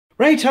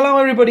Right, hello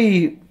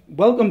everybody,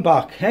 welcome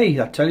back. Hey,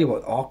 I tell you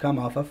what,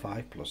 Arcam Alpha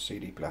 5 Plus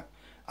CD player,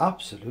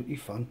 absolutely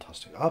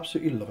fantastic,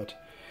 absolutely love it.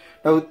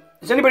 Now,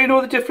 does anybody know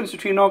the difference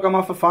between Arcam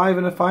Alpha 5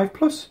 and a 5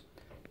 Plus?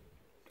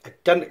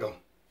 Identical,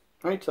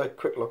 right, so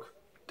quick look,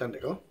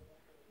 identical,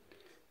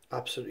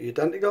 absolutely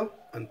identical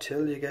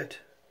until you get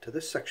to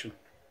this section.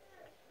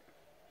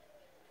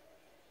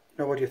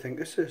 Now what do you think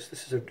this is?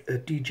 This is a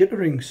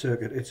de-jittering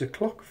circuit, it's a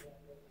clock.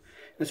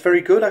 It's very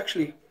good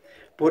actually.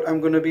 But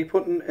I'm going to be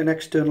putting an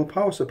external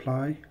power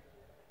supply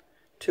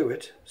to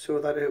it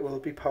so that it will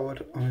be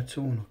powered on its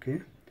own,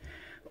 okay?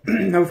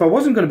 Now if I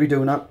wasn't going to be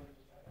doing that,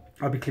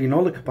 I'd be cleaning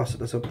all the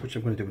capacitors up, which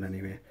I'm going to do it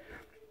anyway.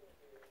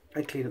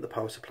 I'd clean up the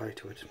power supply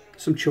to it.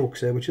 Some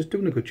chokes there, which is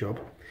doing a good job.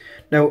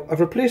 Now I've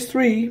replaced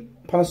 3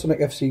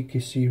 Panasonic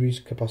FC series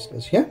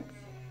capacitors here.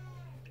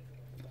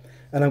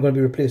 And I'm going to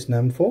be replacing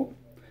them 4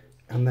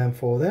 and them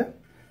 4 there.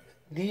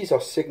 These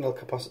are signal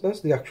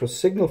capacitors, the actual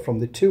signal from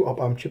the 2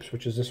 op-amp chips,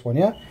 which is this one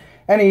here.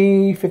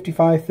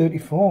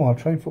 NE5534, I'll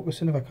try and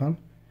focus in if I can.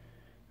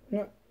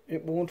 No,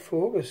 it won't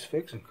focus,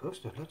 figs and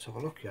custard, let's have a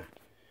look here.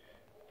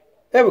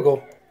 There we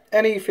go,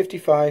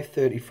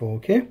 NE5534,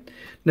 okay.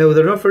 Now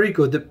they're not very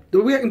good.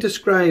 The way I can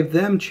describe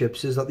them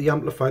chips is that they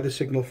amplify the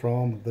signal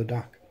from the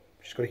DAC.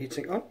 Just got a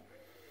heatsink on,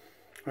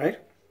 right.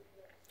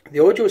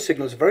 The audio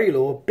signal is very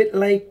low, a bit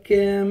like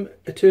a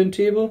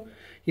turntable.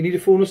 You need a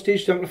phono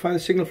stage to amplify the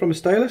signal from a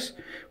stylus.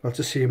 Well, it's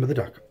the same with the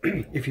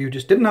DAC. If you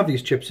just didn't have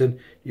these chips in,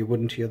 you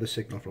wouldn't hear the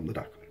signal from the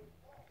DAC.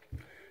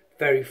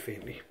 Very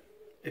faintly,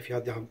 if you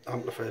had the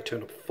amplifier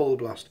turned up full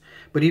blast.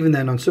 But even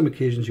then, on some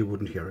occasions, you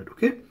wouldn't hear it,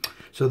 okay?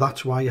 So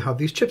that's why you have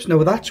these chips.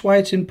 Now, that's why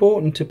it's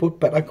important to put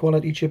better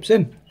quality chips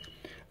in.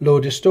 Low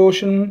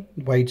distortion,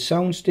 wide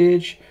sound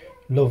stage,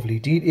 lovely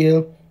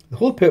detail. The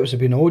whole purpose of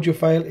being an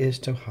audiophile is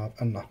to have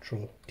a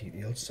natural,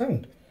 detailed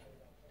sound.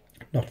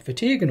 Not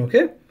fatiguing,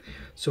 okay?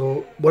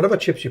 So whatever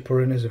chips you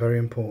put in is very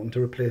important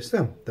to replace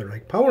them. They're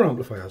like power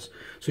amplifiers.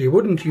 So you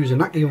wouldn't use an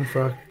Arcam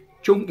for a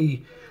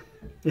junky,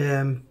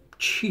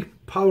 cheap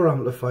power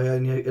amplifier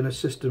in a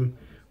system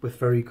with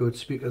very good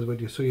speakers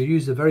with you. So you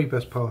use the very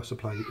best power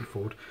supply you can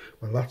afford.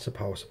 Well, that's a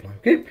power supply,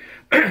 okay?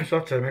 So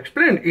that's how I'm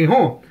explaining.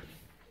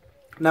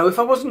 Now, if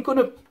I wasn't going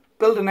to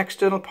build an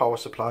external power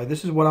supply,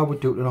 this is what I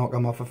would do to an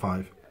Arcam Alpha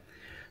 5.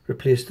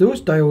 Replace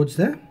those diodes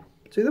there.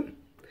 See them?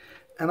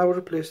 And I would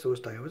replace those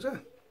diodes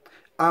there.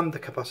 And the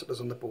capacitors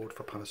on the board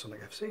for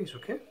Panasonic FCs,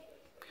 okay?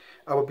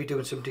 I would be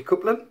doing some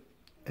decoupling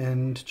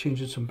and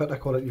changing some better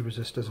quality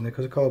resistors in there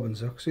because of carbon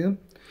zinc, see them?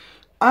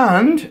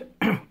 And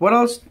what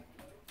else?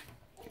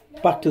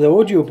 Back to the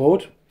audio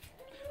board.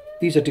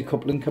 These are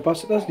decoupling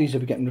capacitors. These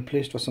will be getting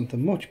replaced for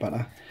something much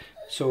better.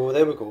 So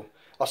there we go.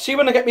 I'll see you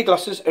when I get my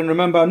glasses. And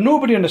remember,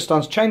 nobody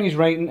understands Chinese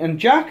writing. And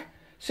Jack,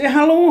 say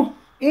hello.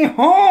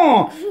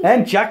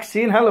 And Jack's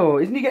saying hello.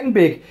 Isn't he getting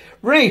big?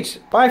 Right,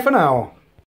 bye for now.